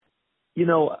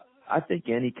I think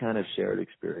any kind of shared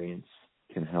experience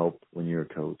can help when you're a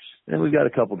coach. And we've got a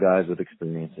couple guys with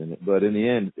experience in it. But in the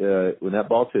end, when that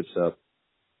ball tips up,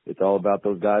 it's all about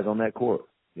those guys on that court.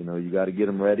 You got to get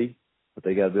them ready, but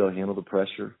they got to be able to handle the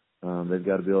pressure. They've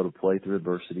got to be able to play through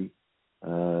adversity.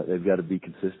 They've got to be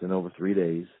consistent over 3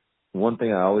 days. One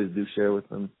thing I always do share with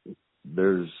them,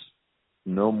 there's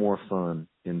no more fun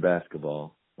in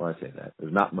basketball. Well, I say that.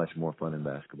 There's not much more fun in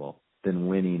basketball than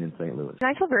winning in St. Louis. And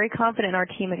I feel very confident in our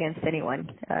team against anyone.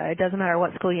 It doesn't matter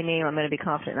what school you name, I'm going to be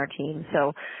confident in our team.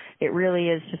 So it really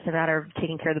is just a matter of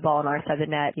taking care of the ball on our side of the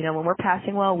net. When we're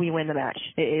passing well, we win the match.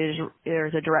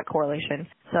 There's a direct correlation.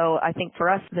 So I think for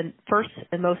us, the first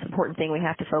and most important thing we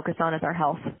have to focus on is our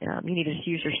health. You need to just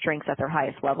use your strengths at their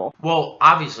highest level. Well,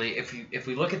 obviously, if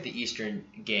we look at the Eastern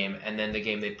game and then the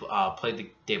game they played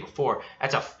the day before,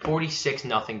 that's a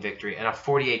 46-0 victory and a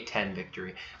 48-10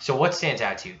 victory. So what stands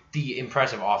out to you? The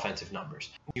impressive offensive numbers.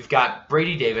 You've got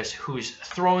Brady Davis, who's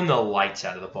throwing the lights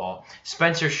out of the ball.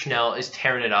 Spencer Schnell is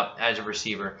tearing it up as a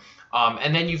receiver.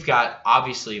 And then you've got,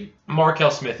 obviously,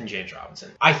 Markel Smith and James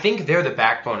Robinson. I think they're the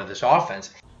backbone of this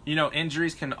offense.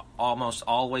 Injuries can almost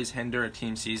always hinder a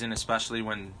team season, especially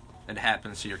when it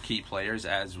happens to your key players.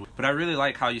 But I really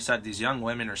like how you said these young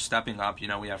women are stepping up.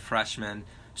 We have freshmen,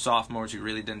 sophomores who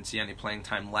really didn't see any playing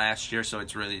time last year, so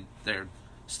they're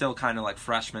still kind of like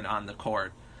freshmen on the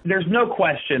court. There's no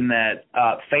question that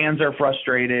fans are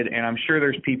frustrated, and I'm sure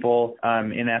there's people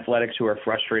in athletics who are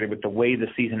frustrated with the way the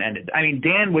season ended. I mean,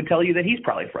 Dan would tell you that he's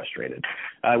probably frustrated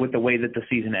with the way that the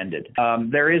season ended.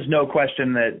 There is no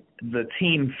question that the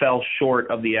team fell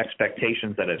short of the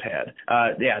expectations that it had.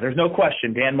 There's no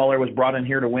question. Dan Muller was brought in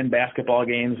here to win basketball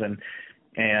games,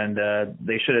 and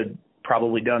they should have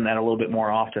probably done that a little bit more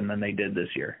often than they did this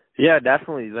year. Yeah,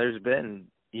 definitely. There's been,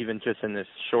 even just in this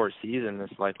short season, this,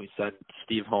 like we said,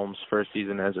 Steve Holmes' first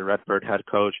season as a Redbird head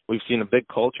coach, we've seen a big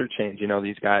culture change.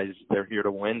 These guys, they're here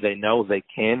to win. They know they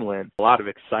can win. A lot of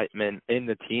excitement in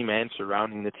the team and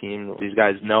surrounding the team. These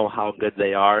guys know how good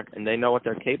they are, and they know what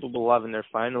they're capable of, and they're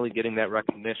finally getting that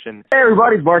recognition. Hey,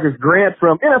 everybody, it's Marcus Grant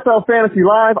from NFL Fantasy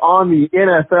Live on the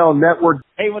NFL Network.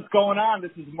 Hey, what's going on?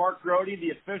 This is Mark Grody,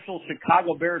 the official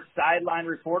Chicago Bears sideline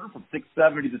reporter from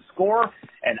 670 The Score,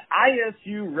 and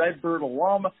ISU Redbird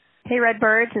alum. Hey,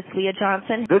 Redbirds, it's Leah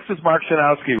Johnson. This is Mark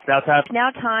Shanowski.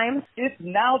 It's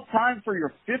now time for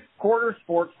your fifth quarter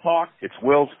sports talk. It's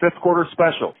Will's fifth quarter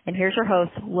special. And here's your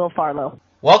host, Will Farlow.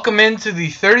 Welcome into the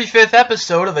 35th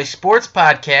episode of a sports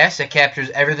podcast that captures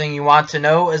everything you want to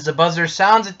know as the buzzer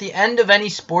sounds at the end of any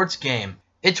sports game.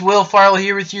 It's Will Farlow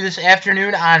here with you this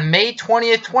afternoon on May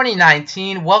 20th,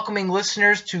 2019, welcoming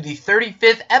listeners to the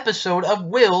 35th episode of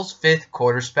Will's Fifth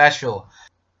Quarter Special.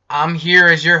 I'm here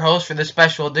as your host for this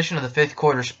special edition of the Fifth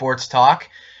Quarter Sports Talk,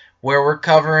 where we're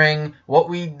covering what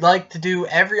we'd like to do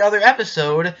every other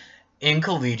episode in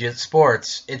collegiate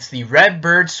sports. It's the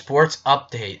Redbird Sports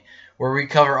Update, where we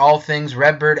cover all things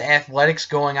Redbird athletics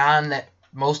going on, that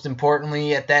most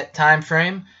importantly at that time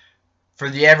frame, for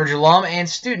the average alum and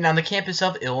student on the campus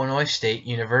of Illinois State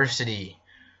University.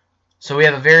 So we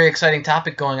have a very exciting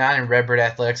topic going on in Redbird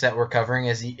athletics that we're covering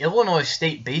as the Illinois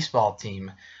State baseball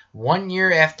team, 1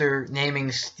 year after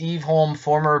naming Steve Holm,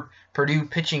 former Purdue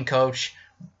pitching coach,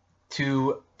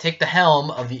 to take the helm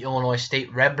of the Illinois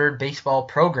State Redbird baseball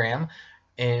program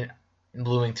in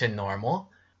Bloomington Normal.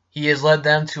 He has led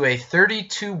them to a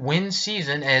 32-win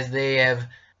season as they have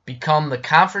become the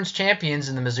conference champions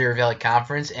in the Missouri Valley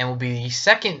Conference and will be the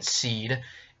second seed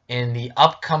in the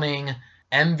upcoming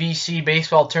MVC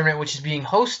baseball tournament, which is being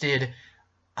hosted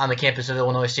on the campus of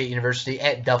Illinois State University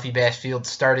at Duffy Bass Field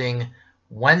starting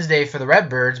Wednesday for the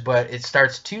Redbirds, but it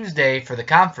starts Tuesday for the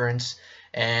conference,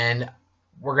 and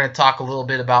we're going to talk a little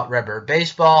bit about Redbird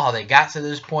baseball, how they got to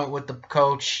this point with the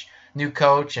new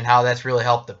coach, and how that's really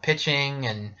helped the pitching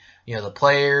and the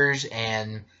players.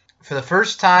 And for the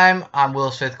first time on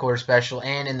Will's Fifth Quarter Special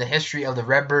and in the history of the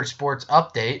Redbird Sports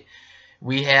Update,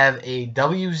 we have a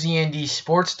WZND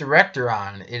sports director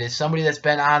on. It is somebody that's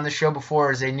been on the show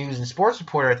before as a news and sports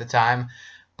reporter at the time,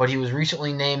 but he was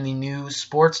recently named the new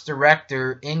sports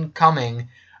director incoming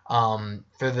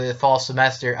for the fall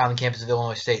semester on the campus of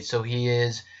Illinois State. So he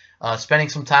is spending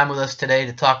some time with us today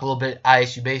to talk a little bit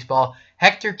ISU baseball.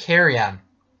 Hector Carrion,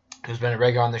 who's been a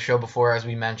regular on the show before, as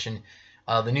we mentioned,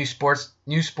 the new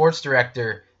sports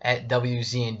director at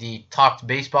WZND, talked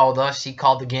baseball with us. He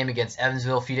called the game against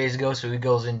Evansville a few days ago, so he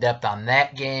goes in depth on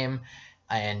that game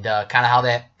and kind of how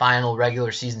that final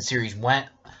regular season series went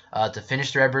to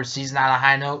finish the Redbirds season on a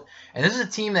high note. And this is a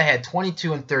team that had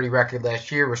 22-30 record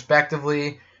last year,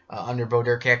 respectively, under Bo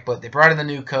Derkach, but they brought in the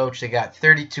new coach. They got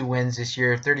 32 wins this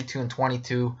year,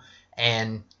 32-22,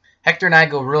 and Hector and I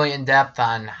go really in depth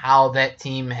on how that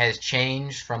team has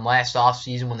changed from last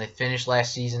offseason when they finished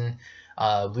last season,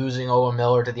 losing Owen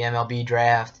Miller to the MLB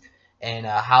draft, and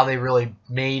how they really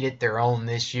made it their own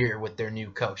this year with their new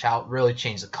coach. How it really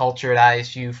changed the culture at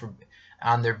ISU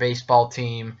on their baseball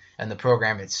team and the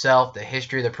program itself, the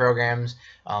history of the programs,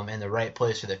 and the right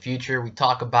place for the future. We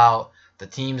talk about the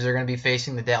teams they're going to be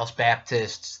facing: the Dallas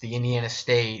Baptists, the Indiana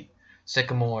State,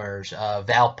 Sycamores,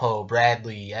 Valpo,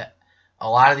 Bradley. A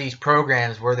lot of these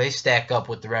programs where they stack up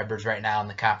with the Redbirds right now in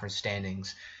the conference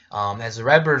standings. As the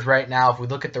Redbirds right now, if we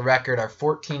look at the record, are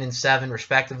 14-7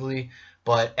 respectively.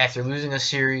 But after losing a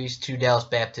series to Dallas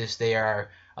Baptist, they are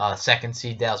second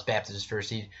seed. Dallas Baptist is first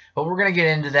seed. But we're going to get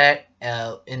into that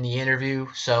in the interview.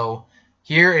 So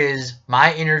here is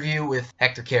my interview with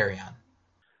Hector Carrion.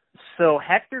 So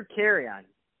Hector Carrion,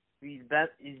 he's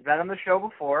been on the show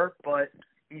before, but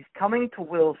he's coming to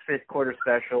Will's Fifth Quarter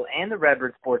Special and the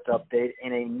Redbird Sports Update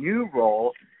in a new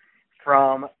role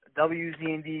from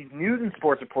WZND's news and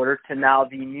sports reporter to now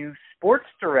the new sports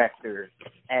director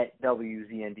at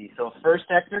WZND. So first,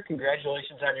 Hector,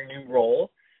 congratulations on your new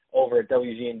role over at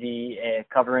WZND,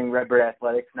 covering Redbird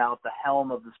Athletics, now at the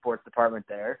helm of the sports department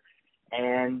there.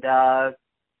 And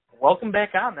welcome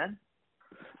back on, man.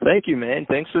 Thank you, man.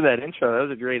 Thanks for that intro. That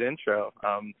was a great intro.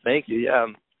 Thank you. Yeah,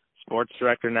 I'm sports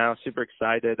director now. Super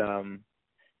excited.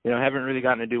 Haven't really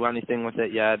gotten to do anything with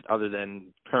it yet other than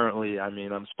currently,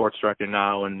 I'm sports director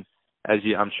now, and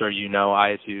I'm sure you know,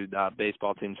 ISU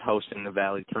baseball team's hosting the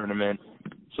Valley Tournament,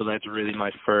 so that's really my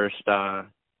first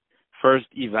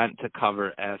event to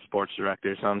cover as sports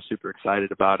director, so I'm super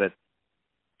excited about it.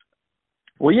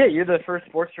 Well, yeah, you're the first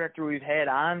sports director we've had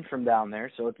on from down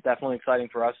there, so it's definitely exciting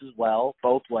for us as well,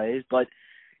 both ways, but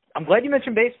I'm glad you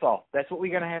mentioned baseball. That's what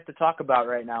we're going to have to talk about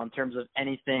right now in terms of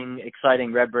anything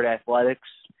exciting Redbird Athletics.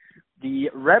 The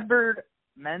Redbird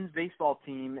men's baseball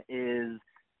team is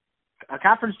a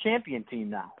conference champion team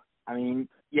now. I mean,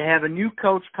 you have a new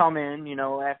coach come in,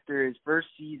 after his first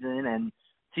season, and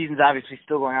season's obviously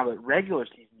still going on, but regular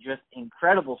season, just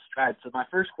incredible strides. So my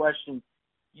first question,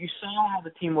 you saw how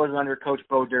the team was under Coach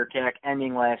Bo Durkak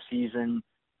ending last season.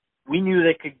 We knew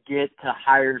they could get to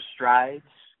higher strides.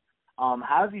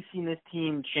 How have you seen this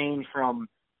team change from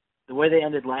the way they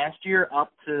ended last year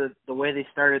up to the way they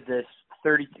started this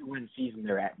 32-win season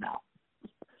they're at now?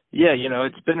 Yeah,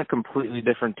 it's been a completely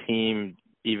different team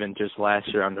even just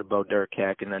last year under Bo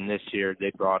Durkak, and then this year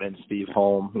they brought in Steve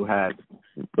Holm, who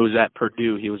was at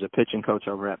Purdue. He was a pitching coach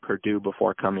over at Purdue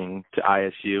before coming to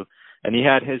ISU, and he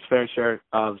had his fair share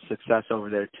of success over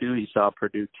there too. He saw a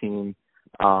Purdue team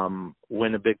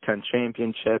win a Big Ten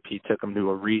championship. He took them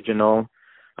to a regional.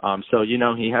 So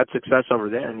he had success over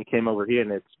there, and he came over here,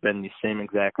 and it's been the same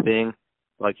exact thing.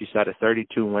 Like you said, a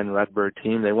 32-win Redbird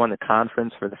team. They won the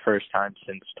conference for the first time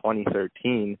since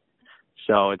 2013.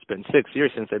 So it's been 6 years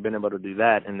since they've been able to do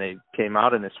that, and they came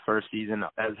out in this first season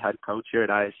as head coach here at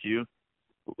ISU,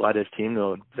 led his team to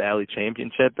a Valley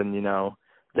Championship, and,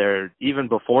 they're even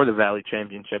before the Valley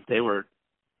Championship, they were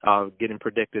getting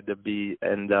predicted to be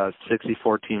in the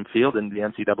 64-team field in the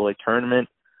NCAA tournament.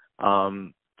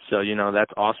 So,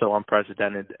 that's also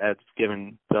unprecedented as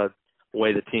given the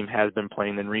way the team has been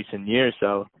playing in recent years.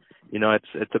 So,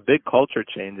 it's a big culture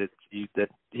change.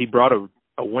 He brought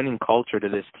a winning culture to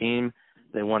this team.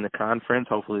 They won the conference.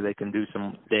 Hopefully they can do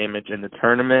some damage in the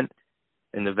tournament,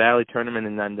 in the Valley tournament,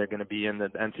 and then they're going to be in the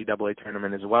NCAA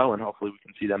tournament as well, and hopefully we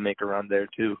can see them make a run there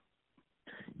too.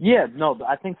 Yeah, no,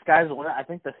 I think sky's the limit. I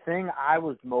think the thing I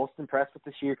was most impressed with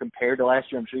this year compared to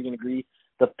last year, I'm sure you can agree,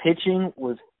 the pitching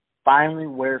was finally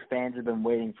where fans have been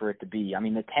waiting for it to be. I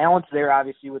mean, the talent's there,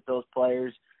 obviously, with those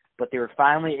players, but they were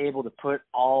finally able to put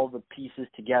all the pieces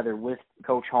together with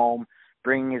Coach Holm,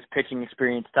 bringing his pitching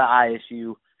experience to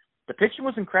ISU. The pitching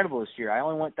was incredible this year. I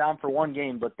only went down for one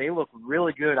game, but they look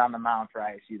really good on the mound for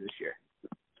ISU this year.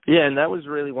 Yeah, and that was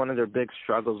really one of their big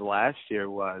struggles last year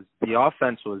was the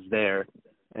offense was there,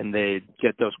 and they'd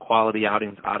get those quality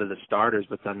outings out of the starters,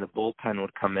 but then the bullpen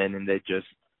would come in and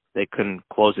they couldn't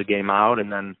close the game out,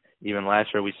 and then even last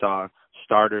year we saw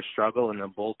starters struggle and the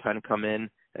bullpen come in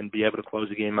and be able to close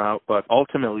the game out. But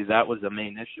ultimately that was the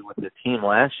main issue with the team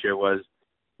last year was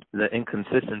the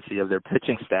inconsistency of their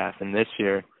pitching staff. And this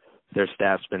year their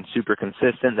staff's been super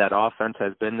consistent. That offense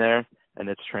has been there, and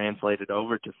it's translated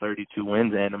over to 32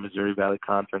 wins and a Missouri Valley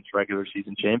Conference regular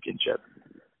season championship.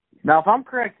 Now, if I'm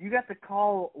correct, you got to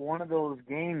call one of those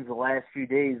games the last few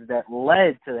days that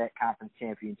led to that conference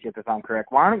championship, if I'm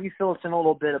correct. Why don't you fill us in a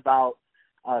little bit about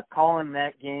calling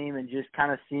that game and just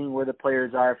kind of seeing where the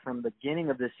players are from the beginning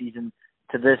of the season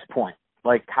to this point,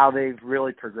 like how they've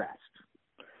really progressed?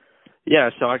 Yeah,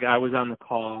 so I was on the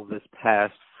call this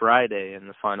past Friday in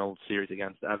the final series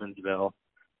against Evansville.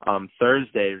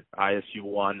 Thursday, ISU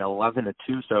won 11-2,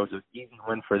 so it was an easy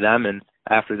win for them. And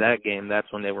after that game,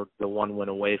 that's when they were the one win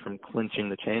away from clinching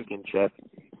the championship.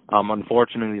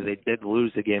 Unfortunately, they did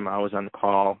lose the game I was on the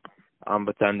call,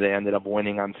 but then they ended up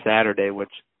winning on Saturday,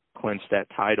 which clinched that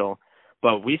title.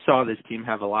 But we saw this team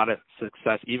have a lot of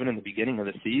success even in the beginning of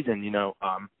the season.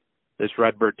 This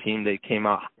Redbird team, they came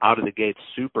out of the gate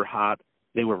super hot.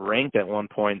 They were ranked at one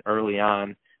point early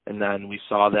on, and then we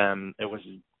saw them. It was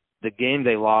the game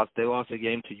they lost. They lost a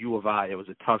game to U of I. It was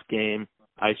a tough game.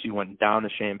 ISU went down to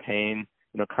Champaign,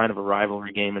 kind of a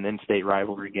rivalry game, an in-state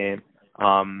rivalry game.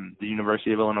 The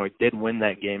University of Illinois did win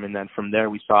that game, and then from there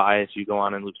we saw ISU go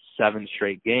on and lose 7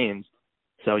 straight games.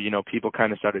 So, people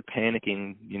kind of started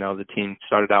panicking. The team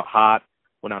started out hot,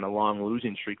 went on a long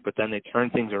losing streak, but then they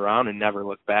turned things around and never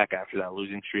looked back after that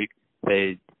losing streak.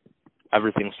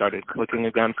 Everything started clicking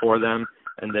again for them,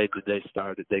 and they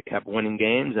kept winning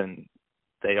games, and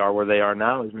they are where they are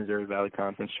now as Missouri Valley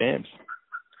Conference champs.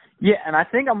 Yeah, and I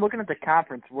think I'm looking at the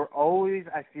conference.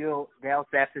 I feel Dallas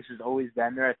Baptist has always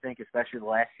been there, I think, especially the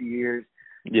last few years.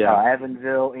 Yeah.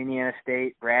 Evansville, Indiana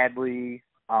State, Bradley,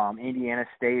 Indiana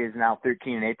State is now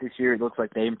 13-8 this year. It looks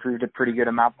like they improved a pretty good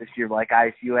amount this year, like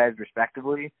ISU has,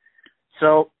 respectively.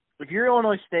 So if you're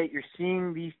Illinois State, you're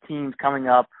seeing these teams coming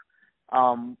up,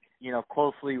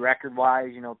 closely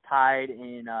record-wise, tied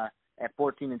in at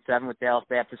 14-7 with Dallas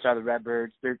Baptist are the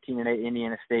Redbirds, 13-8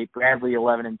 Indiana State, Bradley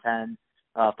 11-10,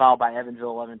 followed by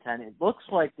Evansville 11-10. It looks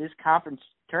like this conference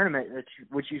tournament,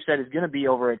 which you said is going to be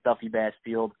over at Duffy Bass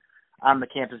Field on the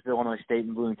campus of Illinois State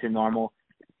in Bloomington Normal.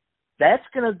 That's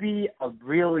going to be a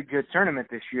really good tournament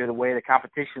this year, the way the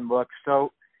competition looks.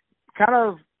 So kind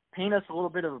of paint us a little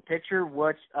bit of a picture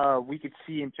what we could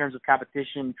see in terms of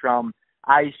competition from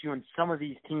ISU and some of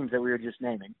these teams that we were just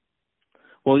naming.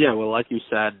 Well, like you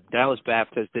said, Dallas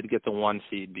Baptist did get the 1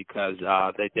 seed because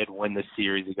they did win the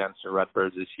series against the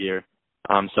Redbirds this year.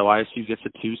 So ISU gets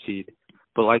a 2 seed.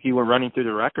 But like you were running through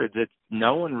the records,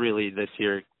 no one really this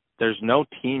year, there's no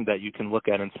team that you can look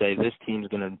at and say this team's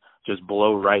going to just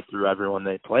blow right through everyone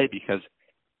they play, because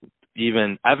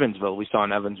even Evansville, we saw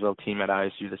an Evansville team at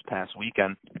ISU this past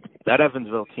weekend. That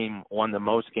Evansville team won the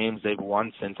most games they've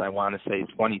won since, I want to say,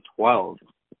 2012.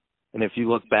 And if you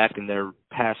look back in their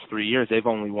past 3 years, they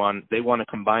won a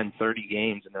combined 30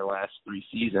 games in their last 3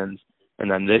 seasons. And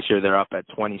then this year they're up at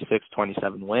 26,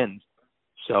 27 wins.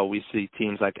 So we see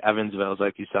teams like Evansville,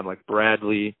 like you said, like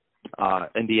Bradley,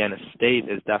 Indiana State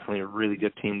is definitely a really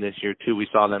good team this year too. We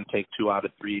saw them take 2 out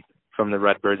of 3 from the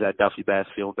Redbirds at Duffy Bass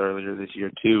Field earlier this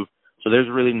year too. So there's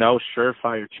really no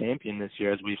surefire champion this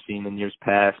year as we've seen in years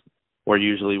past, where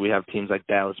usually we have teams like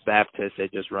Dallas Baptist, they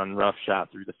just run roughshod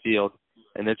through the field.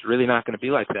 And it's really not going to be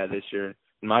like that this year.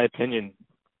 In my opinion,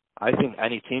 I think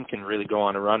any team can really go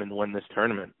on a run and win this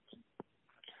tournament.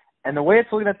 And the way it's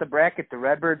looking at the bracket, the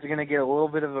Redbirds are going to get a little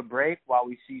bit of a break while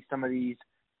we see some of these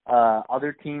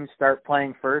other teams start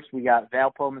playing first. We got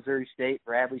Valpo, Missouri State,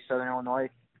 Bradley, Southern Illinois.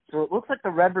 So it looks like the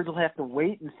Redbirds will have to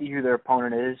wait and see who their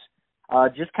opponent is.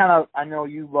 Just kind of, I know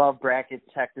you love brackets,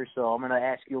 Hector, so I'm going to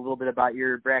ask you a little bit about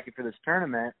your bracket for this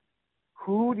tournament.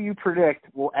 Who do you predict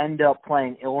will end up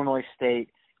playing Illinois State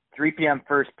 3 p.m.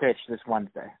 first pitch this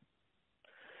Wednesday?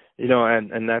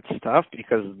 And that's tough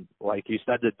because, like you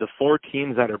said, the 4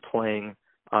 teams that are playing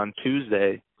on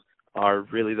Tuesday are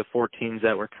really the 4 teams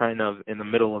that were kind of in the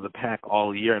middle of the pack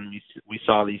all year, and we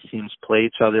saw these teams play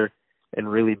each other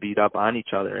and really beat up on each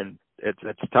other. And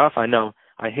it's tough. I know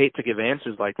I hate to give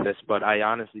answers like this, but I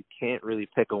honestly can't really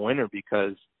pick a winner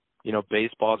because,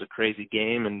 baseball is a crazy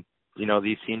game, and,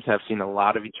 these teams have seen a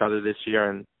lot of each other this year,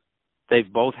 and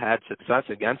they've both had success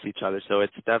against each other. So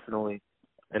it's definitely,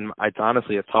 and it's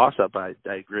honestly a toss-up. I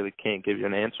really can't give you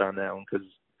an answer on that one because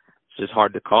it's just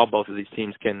hard to call. Both of these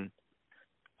teams can,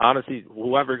 honestly,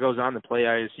 whoever goes on to play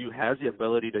ISU has the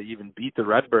ability to even beat the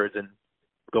Redbirds and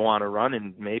go on a run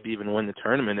and maybe even win the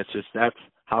tournament. It's just that's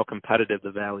how competitive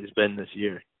the Valley's been this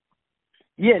year.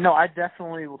 Yeah, no, I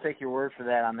definitely will take your word for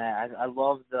that on that. I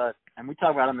love and we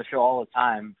talk about it on the show all the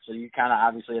time, so you kind of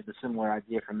obviously have the similar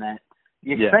idea from that.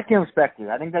 You expect the unexpected.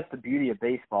 I think that's the beauty of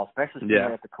baseball, especially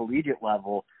at the collegiate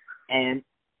level. And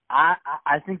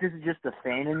I think this is just the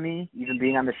fan in me. Even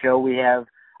being on the show, we have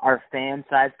our fan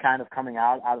sides kind of coming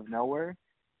out of nowhere.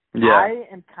 Yeah. I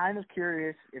am kind of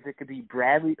curious if it could be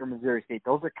Bradley or Missouri State.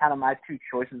 Those are kind of my 2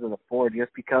 choices of the 4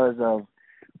 just because of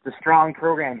the strong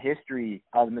program history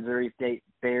of the Missouri State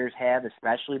Bears have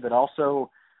especially, but also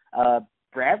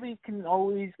Bradley can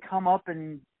always come up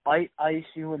and bite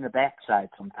ISU in the backside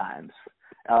sometimes,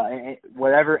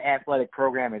 whatever athletic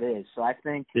program it is. So I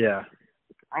think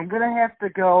I'm going to have to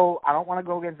go. I don't want to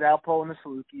go against Valpo and the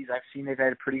Salukis. I've seen they've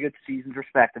had pretty good seasons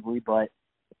respectively, but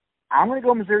I'm going to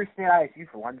go Missouri State ISU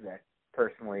for Wednesday,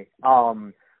 personally.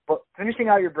 But finishing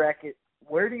out your bracket,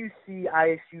 where do you see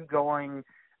ISU going?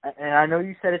 And I know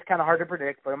you said it's kind of hard to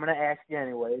predict, but I'm going to ask you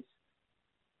anyways.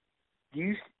 Do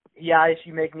you see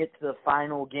ISU making it to the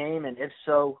final game? And if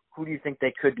so, who do you think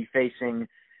they could be facing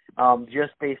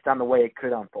just based on the way it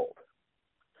could unfold?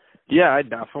 Yeah, I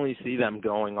definitely see them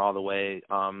going all the way.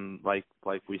 Like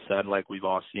we said, like we've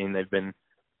all seen, they've been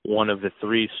one of the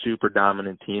three super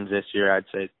dominant teams this year. I'd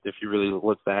say if you really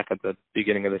look back at the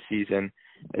beginning of the season,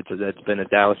 it's been a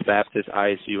Dallas Baptist,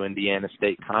 ISU, Indiana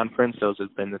State conference. Those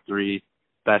have been the three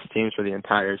best teams for the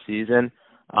entire season.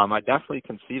 I definitely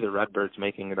can see the Redbirds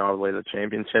making it all the way to the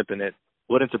championship, and it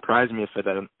wouldn't surprise me if it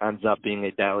ends up being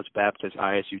a Dallas Baptist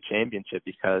ISU championship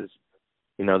because,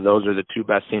 you know, those are the two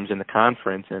best teams in the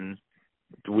conference, and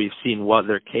we've seen what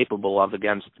they're capable of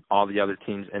against all the other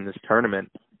teams in this tournament.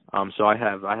 So I'm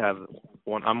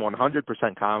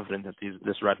 100% confident that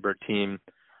this Redbird team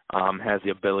has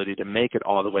the ability to make it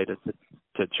all the way to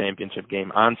championship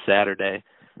game on Saturday.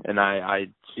 And I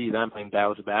see them playing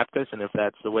Dallas Baptist, and if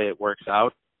that's the way it works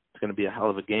out, it's going to be a hell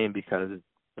of a game because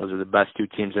those are the best two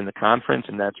teams in the conference,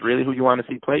 and that's really who you want to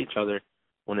see play each other.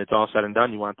 When it's all said and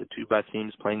done, you want the two best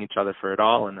teams playing each other for it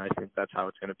all, and I think that's how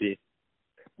it's going to be.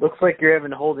 Looks like you're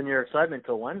having to hold in your excitement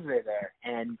till Wednesday there.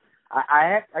 And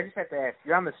I just have to ask,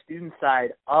 you're on the student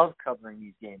side of covering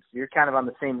these games, so you're kind of on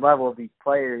the same level of these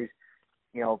players,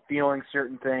 you know, feeling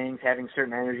certain things, having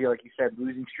certain energy, like you said,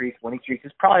 losing streaks, winning streaks.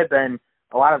 There's probably been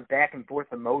a lot of back and forth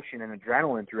emotion and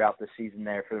adrenaline throughout the season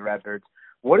there for the Redbirds.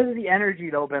 What has the energy,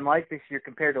 though, been like this year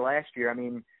compared to last year? I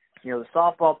mean, you know, the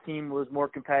softball team was more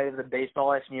competitive than baseball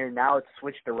last year. Now it's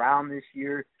switched around this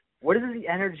year. What is the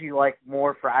energy like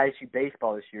more for ISU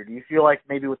baseball this year? Do you feel like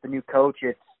maybe with the new coach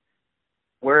it's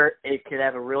where it could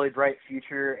have a really bright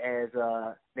future as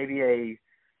maybe a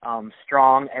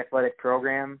strong athletic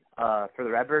program for the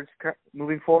Redbirds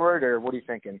moving forward, or what are you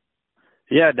thinking?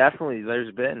 Yeah, definitely.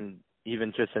 There's been,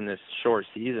 even just in this short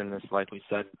season, this, like we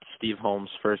said, Steve Holmes'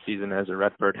 first season as a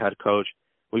Redbird head coach,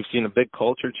 we've seen a big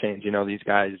culture change. You know, these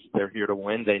guys, they're here to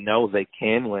win. They know they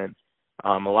can win.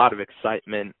 A lot of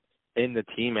excitement in the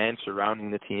team and surrounding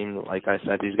the team. Like I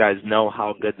said, these guys know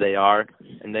how good they are,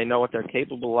 and they know what they're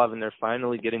capable of, and they're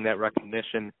finally getting that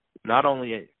recognition, not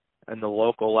only on the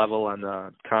local level, on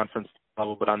the conference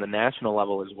level, but on the national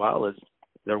level as well. As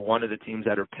they're one of the teams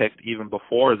that are picked even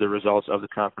before the results of the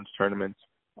conference tournaments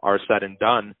are said and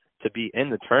done to be in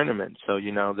the tournament. So,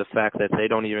 you know, the fact that they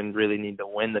don't even really need to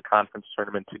win the conference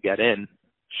tournament to get in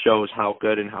shows how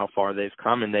good and how far they've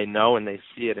come, and they know and they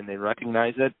see it and they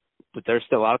recognize it, but they're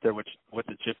still out there with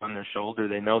the chip on their shoulder.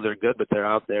 They know they're good, but they're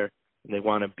out there and they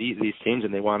want to beat these teams,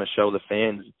 and they want to show the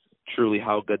fans truly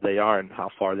how good they are and how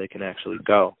far they can actually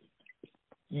go.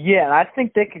 Yeah, I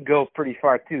think they could go pretty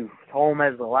far too. Holm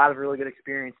has a lot of really good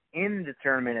experience in the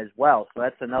tournament as well, so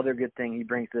that's another good thing he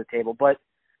brings to the table. But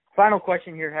final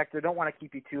question here, Hector. Don't want to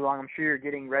keep you too long. I'm sure you're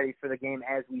getting ready for the game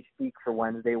as we speak for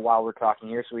Wednesday while we're talking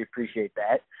here, so we appreciate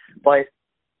that. But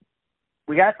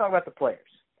we got to talk about the players.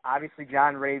 Obviously,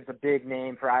 John Rave's a big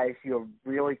name for ISU, a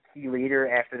really key leader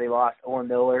after they lost Owen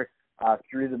Miller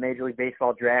through the Major League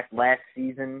Baseball draft last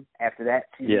season. After that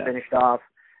season finished off,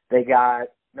 they got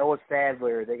Noah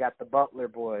Sadler, they got the Butler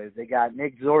boys, they got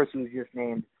Nick Zorz, who was just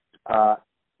named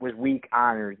with week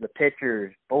honors. The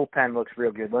pitchers, bullpen looks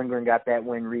real good. Lindgren got that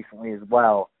win recently as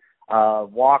well.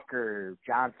 Walker,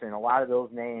 Johnson, a lot of those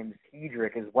names,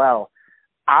 Hedrick as well.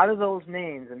 Out of those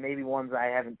names, and maybe ones I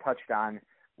haven't touched on,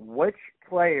 which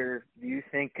player do you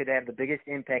think could have the biggest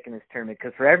impact in this tournament?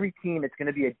 Because for every team, it's going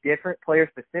to be a different player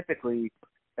specifically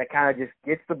that kind of just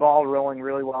gets the ball rolling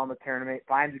really well in the tournament,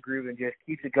 finds a groove, and just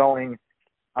keeps it going,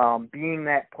 being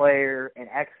that player and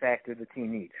X factor the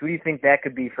team needs. Who do you think that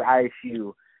could be for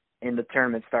ISU in the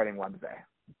tournament starting Wednesday?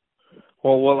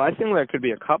 Well, I think there could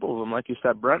be a couple of them. Like you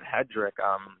said, Brent Hedrick,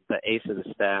 the ace of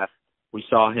the staff, we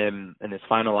saw him in his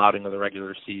final outing of the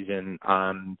regular season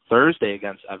on Thursday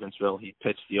against Evansville. He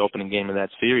pitched the opening game of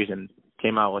that series and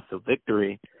came out with the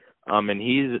victory. And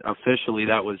he's officially,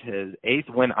 that was his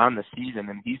 8th win on the season,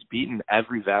 and he's beaten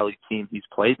every Valley team he's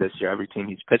played this year. Every team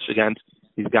he's pitched against,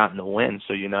 he's gotten a win.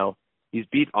 So, you know, he's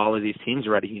beat all of these teams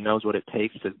already. He knows what it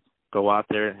takes to go out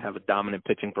there and have a dominant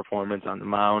pitching performance on the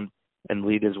mound and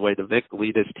lead his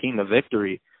team to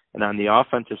victory. And on the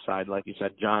offensive side, like you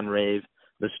said, John Rave,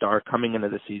 the star coming into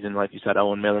the season. Like you said,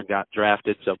 Owen Miller got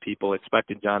drafted, so people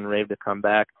expected John Rave to come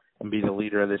back and be the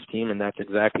leader of this team, and that's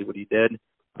exactly what he did.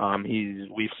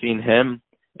 We've seen him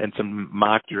in some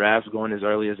mock drafts going as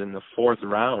early as in the 4th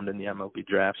round in the MLB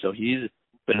draft, so he's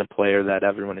been the player that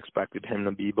everyone expected him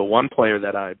to be. But one player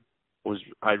that I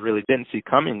really didn't see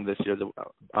coming this year,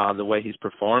 the way he's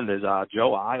performed, is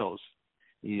Joe Isles.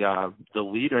 He the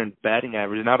leader in batting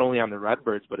average, not only on the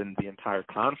Redbirds but in the entire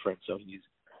conference. So he's,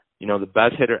 the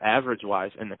best hitter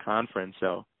average-wise in the conference.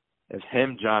 So as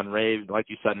him, John Ray, like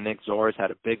you said, Nick Zoris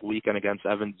had a big weekend against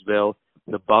Evansville.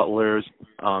 The Butlers,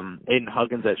 Aiden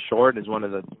Huggins at short is one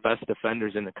of the best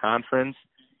defenders in the conference.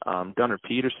 Gunnar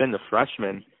Peterson, the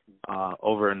freshman,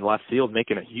 over in left field,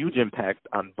 making a huge impact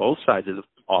on both sides of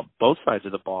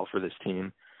the ball for this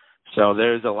team. So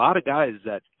there's a lot of guys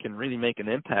that can really make an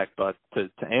impact. But to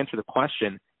answer the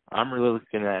question, I'm really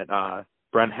looking at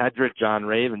Brent Hedrick, John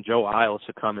Rave, and Joe Isles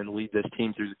to come and lead this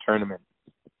team through the tournament.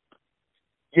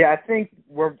 Yeah, I think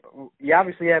you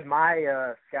obviously have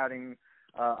my scouting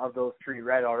of those three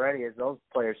read already, as those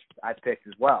players I picked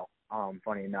as well.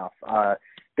 Funny enough,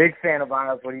 big fan of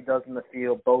Isles, what he does in the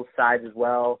field, both sides as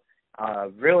well.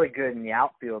 Really good in the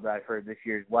outfield, I've heard this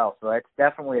year as well. So that's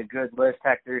definitely a good list,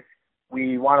 Hector.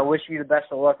 We want to wish you the best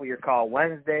of luck with your call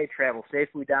Wednesday. Travel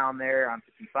safely down there on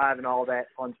 55 and all that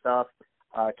fun stuff.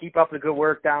 Keep up the good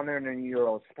work down there, and then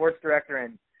you're a sports director,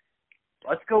 and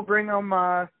let's go bring them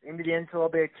into the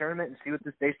NCAA tournament and see what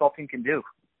this baseball team can do.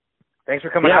 Thanks for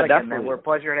coming out again, man. We're a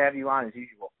pleasure to have you on as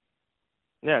usual.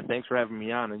 Yeah, thanks for having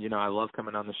me on. And, I love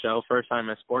coming on the show. First time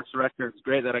as sports director. It's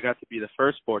great that I got to be the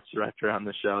first sports director on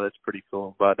the show. That's pretty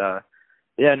cool. But,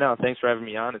 thanks for having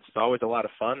me on. It's always a lot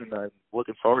of fun, and I'm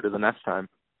looking forward to the next time.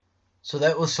 So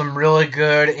that was some really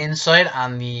good insight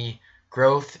on the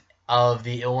growth of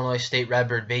the Illinois State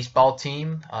Redbird baseball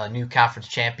team, new conference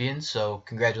champions. So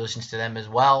congratulations to them as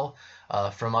well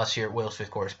from us here at Will's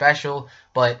Fifth Quarter Special.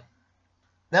 But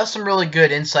that was some really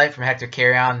good insight from Hector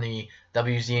Carrion, the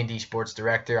WZND sports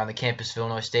director on the campus of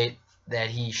Illinois State, that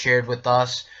he shared with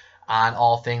us on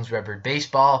all things Redbird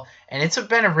baseball. And it's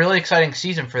been a really exciting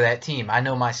season for that team. I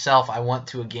know myself, I went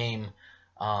to a game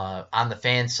on the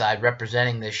fan side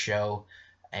representing this show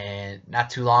and not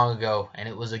too long ago, and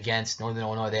it was against Northern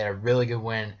Illinois. They had a really good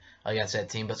win against that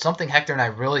team. But something Hector and I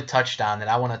really touched on that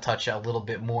I want to touch a little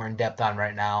bit more in depth on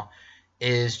right now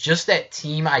is just that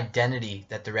team identity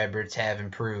that the Redbirds have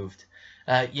improved.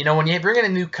 When you bring in a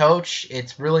new coach,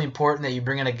 it's really important that you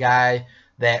bring in a guy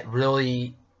that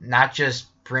really not just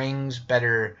brings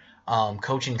better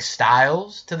coaching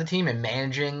styles to the team and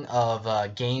managing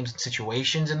of games and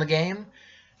situations in the game,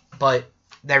 but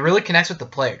that really connects with the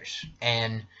players.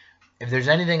 And if there's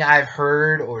anything I've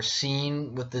heard or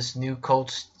seen with this new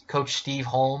coach Steve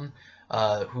Holm,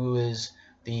 who is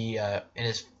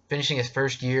finishing his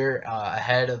first year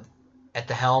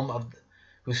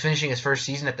who's finishing his first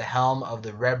season at the helm of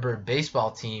the Redbird baseball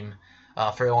team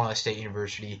for Illinois State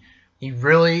University, he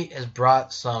really has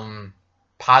brought some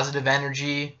positive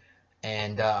energy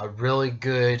and a really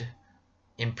good,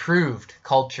 improved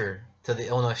culture to the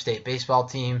Illinois State baseball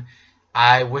team.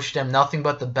 I wish them nothing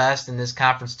but the best in this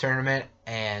conference tournament,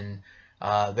 and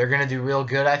they're going to do real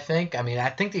good, I think. I mean, I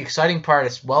think the exciting part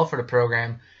as well for the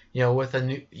program, with a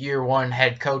new year one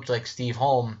head coach like Steve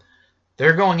Holm,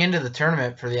 they're going into the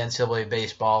tournament for the NCAA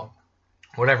baseball.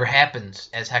 Whatever happens,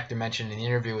 as Hector mentioned in the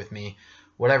interview with me,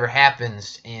 whatever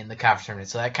happens in the conference tournament.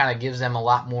 So that kind of gives them a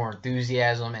lot more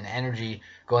enthusiasm and energy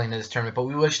going into this tournament. But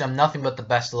we wish them nothing but the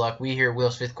best of luck. We here at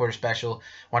Will's Fifth Quarter Special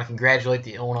want to congratulate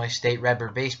the Illinois State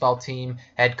Redbird baseball team,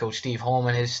 head coach Steve Holm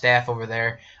and his staff over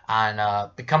there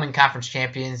on becoming conference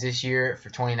champions this year for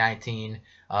 2019.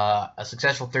 A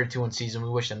successful 32-win season. We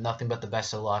wish them nothing but the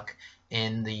best of luck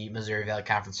in the Missouri Valley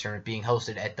Conference Tournament being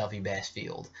hosted at Duffy Bass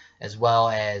Field, as well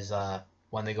as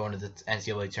when they go into the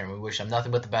NCAA tournament. We wish them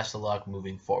nothing but the best of luck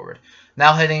moving forward.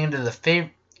 Now heading into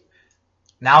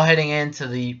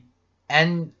the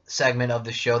end segment of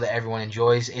the show that everyone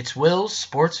enjoys. It's Will's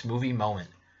Sports Movie Moment.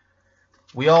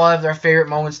 We all have our favorite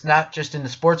moments, not just in the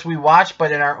sports we watch,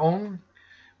 but in our own.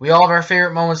 We all have our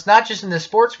favorite moments, not just in the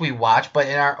sports we watch, but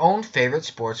in our own favorite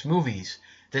sports movies.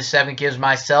 This segment gives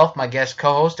myself, my guest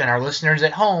co-host, and our listeners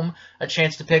at home a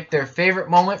chance to pick their favorite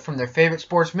moment from their favorite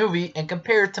sports movie and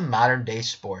compare it to modern-day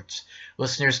sports.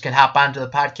 Listeners can hop onto the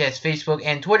podcast Facebook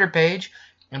and Twitter page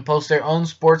and post their own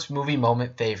sports movie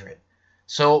moment favorite.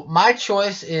 So my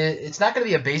choice is, it's not going to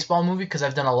be a baseball movie because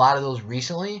I've done a lot of those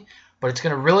recently, but it's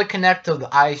going to really connect to the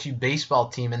ISU baseball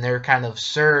team and their kind of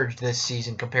surge this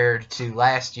season compared to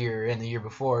last year and the year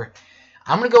before.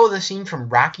 I'm going to go with a scene from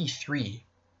Rocky III.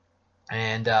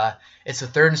 And it's the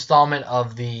third installment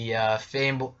of the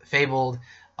fabled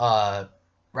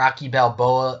Rocky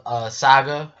Balboa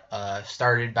saga,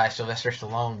 started by Sylvester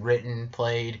Stallone, written,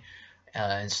 played,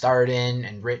 and starred in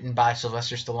and written by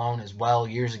Sylvester Stallone as well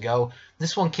years ago.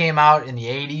 This one came out in the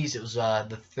 80s. It was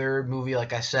the third movie,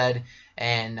 like I said.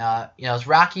 And, it's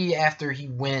Rocky after he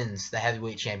wins the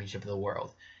heavyweight championship of the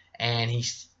world. And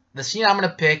the scene I'm going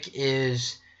to pick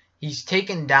is he's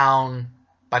taken down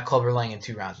by Clubber Lang in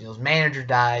 2 rounds. His manager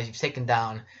dies. He's taken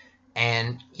down.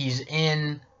 And he's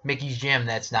in Mickey's gym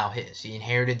that's now his. He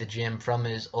inherited the gym from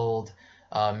his old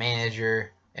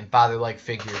manager and father-like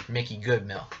figure, Mickey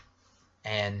Goodmill.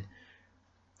 And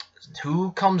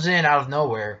who comes in out of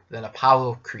nowhere than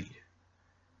Apollo Creed?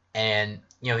 And,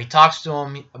 he talks to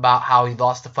him about how he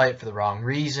lost the fight for the wrong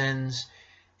reasons.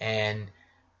 And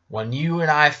when you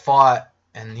and I fought,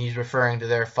 and he's referring to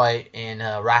their fight in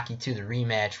Rocky II, the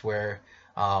rematch, where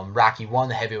Rocky won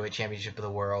the heavyweight championship of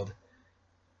the world,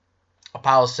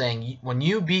 Apollo's saying, when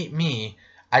you beat me,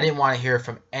 I didn't want to hear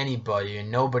from anybody and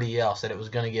nobody else that it was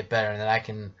going to get better and that I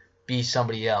can be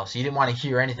somebody else. He didn't want to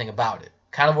hear anything about it.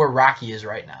 Kind of where Rocky is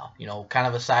right now. Kind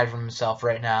of aside from himself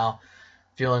right now,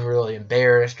 feeling really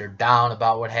embarrassed or down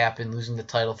about what happened, losing the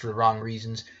title for the wrong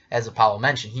reasons. As Apollo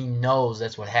mentioned, he knows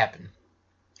that's what happened.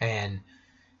 And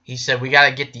he said, we got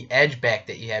to get the edge back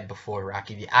that you had before,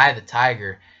 Rocky, the eye of the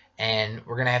tiger, and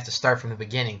we're going to have to start from the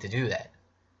beginning to do that.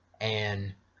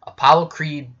 And Apollo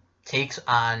Creed takes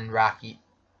on Rocky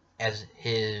as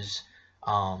his,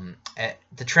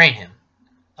 to train him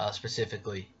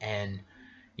specifically, and,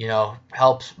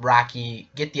 helps Rocky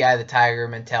get the eye of the tiger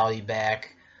mentality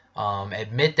back,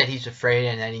 admit that he's afraid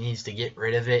and that he needs to get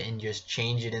rid of it and just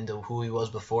change it into who he was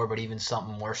before, but even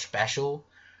something more special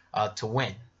to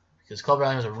win. Because Clubber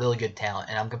Lang was a really good talent.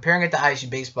 And I'm comparing it to ISU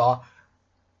baseball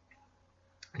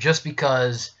just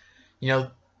because,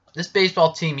 this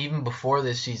baseball team, even before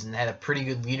this season, had a pretty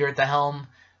good leader at the helm,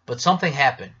 but something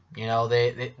happened.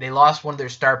 They lost one of their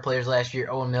star players last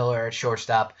year, Owen Miller, at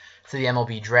shortstop, to the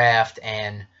MLB draft,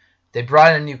 and they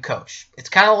brought in a new coach. It's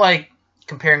kind of like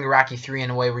comparing Rocky III in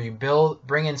a way where you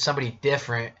bring in somebody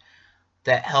different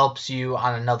that helps you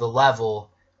on another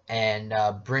level and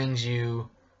brings you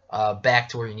back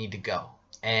to where you need to go.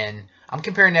 And I'm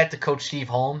comparing that to Coach Steve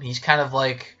Holm. He's kind of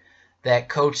like that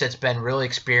coach that's been really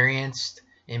experienced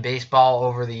in baseball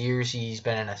over the years. He's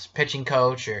been a pitching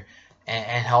coach,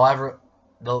 and however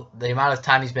the amount of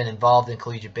time he's been involved in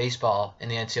collegiate baseball in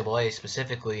the NCAA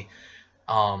specifically.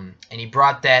 And he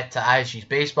brought that to ISU's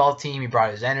baseball team. He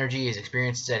brought his energy, his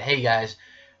experience, and said, hey guys,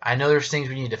 I know there's things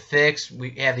we need to fix.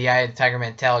 We have the eye of the tiger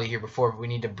mentality here before, but we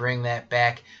need to bring that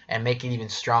back and make it even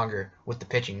stronger with the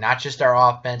pitching. Not just our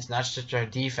offense, not just our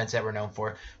defense that we're known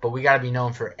for, but we got to be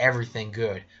known for everything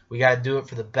good. We got to do it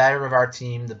for the better of our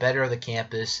team, the better of the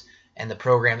campus, and the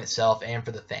program itself, and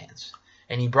for the fans.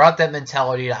 And he brought that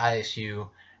mentality to ISU,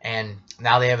 and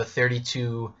now they have a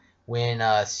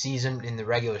 32-win season in the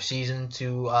regular season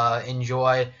to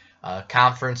enjoy.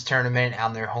 Conference tournament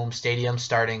on their home stadium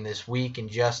starting this week and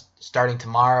just starting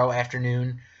tomorrow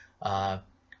afternoon. And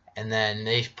then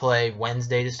they play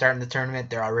Wednesday to start in the tournament.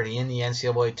 They're already in the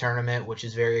NCAA tournament, which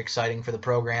is very exciting for the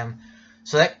program.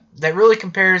 So that really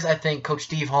compares, I think, Coach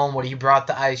Steve Holm, what he brought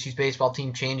the ISU's baseball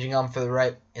team, changing them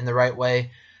in the right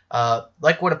way.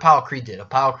 Like what Apollo Creed did.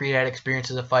 Apollo Creed had experience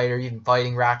as a fighter, even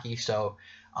fighting Rocky, so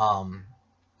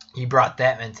he brought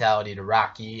that mentality to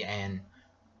Rocky and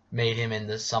made him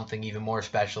into something even more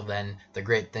special than the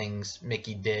great things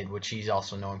Mickey did, which he's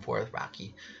also known for with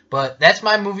Rocky. But that's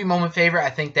my movie moment favorite. I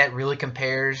think that really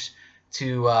compares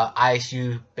to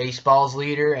ISU baseball's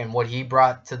leader and what he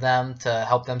brought to them to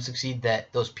help them succeed,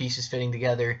 that those pieces fitting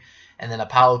together, and then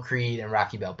Apollo Creed and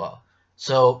Rocky Balboa.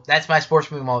 So that's my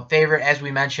sports movie moment favorite. As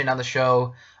we mentioned on the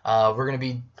show, we're going to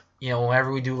be,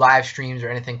 whenever we do live streams or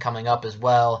anything coming up as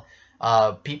well,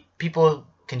 people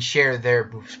can share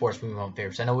their sports movie moment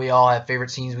favorites. I know we all have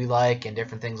favorite scenes we like and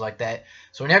different things like that.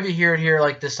 So whenever you hear it here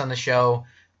like this on the show,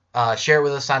 share it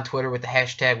with us on Twitter with the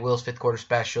hashtag Will's Fifth Quarter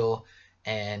Special,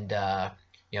 and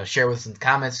share with us in the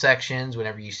comment sections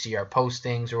whenever you see our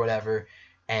postings or whatever.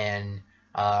 And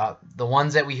the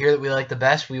ones that we hear that we like the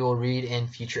best, we will read in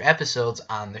future episodes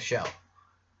on the show.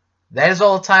 That is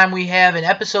all the time we have in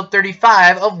episode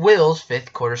 35 of Will's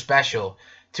Fifth Quarter Special.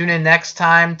 Tune in next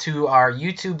time to our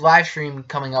YouTube live stream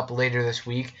coming up later this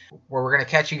week, where we're going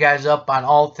to catch you guys up on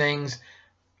all things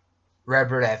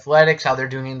Redbird Athletics, how they're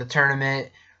doing in the tournament,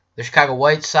 the Chicago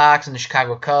White Sox and the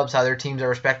Chicago Cubs, how their teams are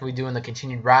respectively doing, the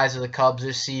continued rise of the Cubs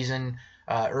this season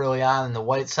early on, and the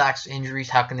White Sox injuries,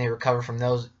 how can they recover from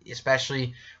those,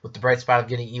 especially with the bright spot of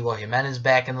getting Eloy Jimenez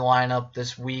back in the lineup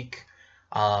this week.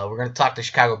 We're going to talk to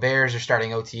Chicago Bears. They're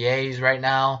starting OTAs right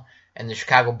now. And the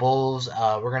Chicago Bulls.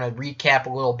 We're going to recap a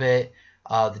little bit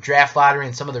the draft lottery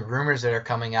and some of the rumors that are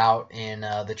coming out in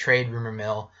the trade rumor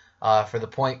mill for the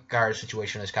point guard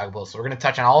situation in the Chicago Bulls. So we're going to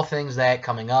touch on all things that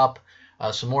coming up.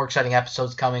 Some more exciting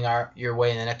episodes coming your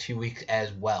way in the next few weeks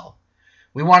as well.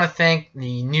 We want to thank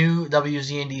the new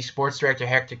WZND Sports Director,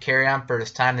 Hector Carrion, for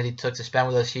his time that he took to spend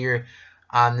with us here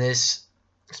on this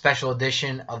special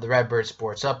edition of the Redbird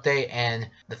Sports Update and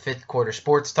the fifth quarter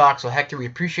sports talk. So, Hector, we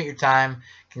appreciate your time.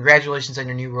 Congratulations on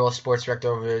your new role as sports director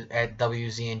over at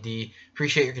WZND.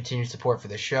 Appreciate your continued support for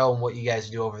the show and what you guys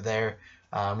do over there.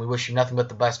 We wish you nothing but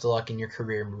the best of luck in your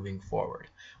career moving forward.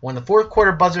 When the fourth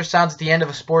quarter buzzer sounds at the end of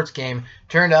a sports game,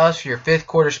 turn to us for your fifth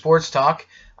quarter sports talk.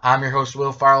 I'm your host,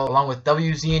 Will Farrell, along with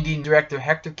WZND Director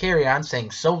Hector Carrion, saying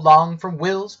so long from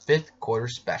Will's fifth quarter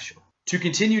special. To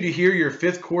continue to hear your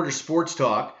fifth quarter sports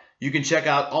talk, you can check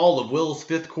out all of Will's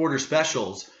fifth quarter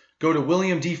specials. Go to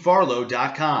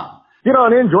WilliamDFarlow.com. Get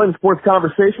on in, join the sports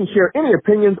conversation, share any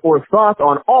opinions or thoughts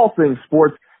on all things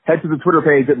sports. Head to the Twitter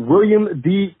page at William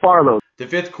D. Farlow. The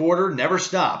fifth quarter never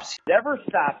stops. Never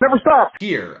stop. Never stop.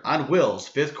 Here on Will's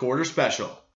fifth quarter special.